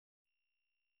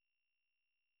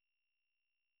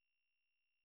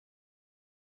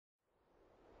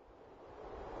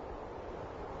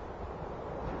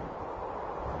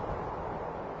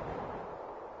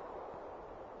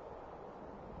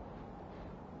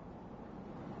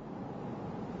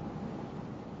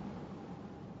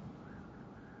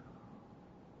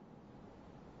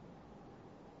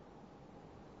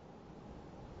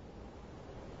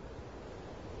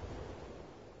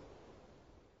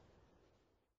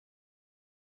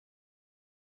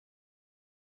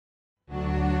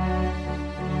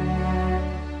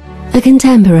A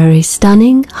contemporary,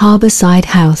 stunning harbourside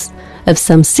house of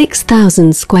some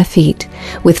 6,000 square feet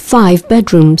with 5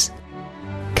 bedrooms,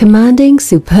 commanding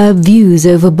superb views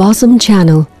over Bosham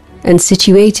Channel and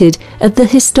situated at the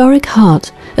historic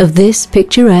heart of this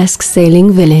picturesque sailing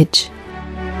village.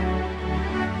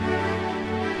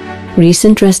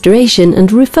 Recent restoration and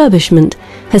refurbishment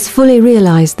has fully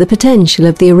realised the potential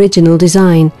of the original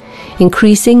design,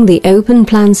 increasing the open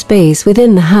plan space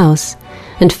within the house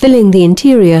and filling the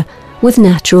interior with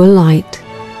natural light.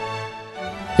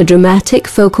 A dramatic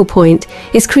focal point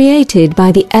is created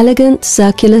by the elegant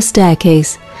circular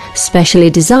staircase, specially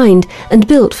designed and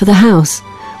built for the house,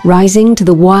 rising to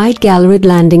the wide galleried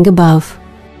landing above.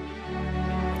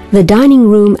 The dining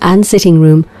room and sitting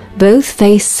room both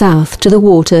face south to the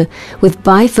water with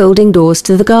bifolding doors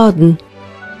to the garden.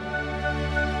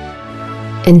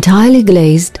 Entirely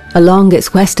glazed along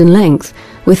its western length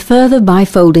with further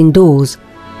bifolding doors,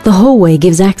 the hallway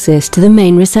gives access to the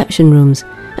main reception rooms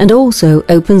and also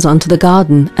opens onto the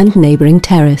garden and neighbouring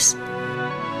terrace.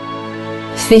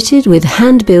 Fitted with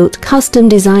hand-built,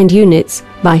 custom-designed units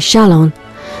by Chalon,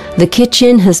 the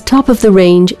kitchen has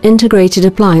top-of-the-range integrated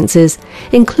appliances,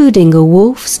 including a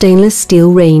Wolf stainless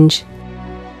steel range.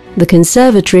 The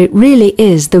conservatory really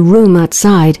is the room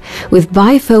outside, with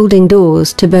bifolding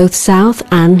doors to both south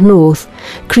and north,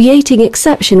 creating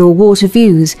exceptional water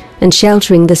views and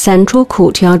sheltering the central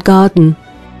courtyard garden.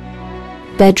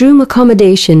 Bedroom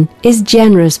accommodation is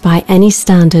generous by any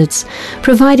standards,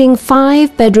 providing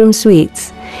 5 bedroom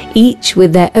suites, each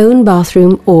with their own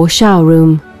bathroom or shower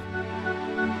room.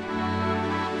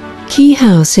 Quay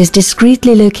House is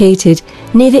discreetly located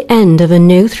near the end of a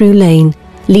no-through lane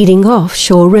leading off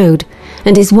Shore Road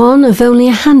and is one of only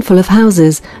a handful of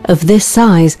houses of this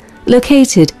size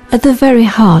located at the very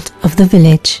heart of the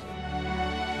village.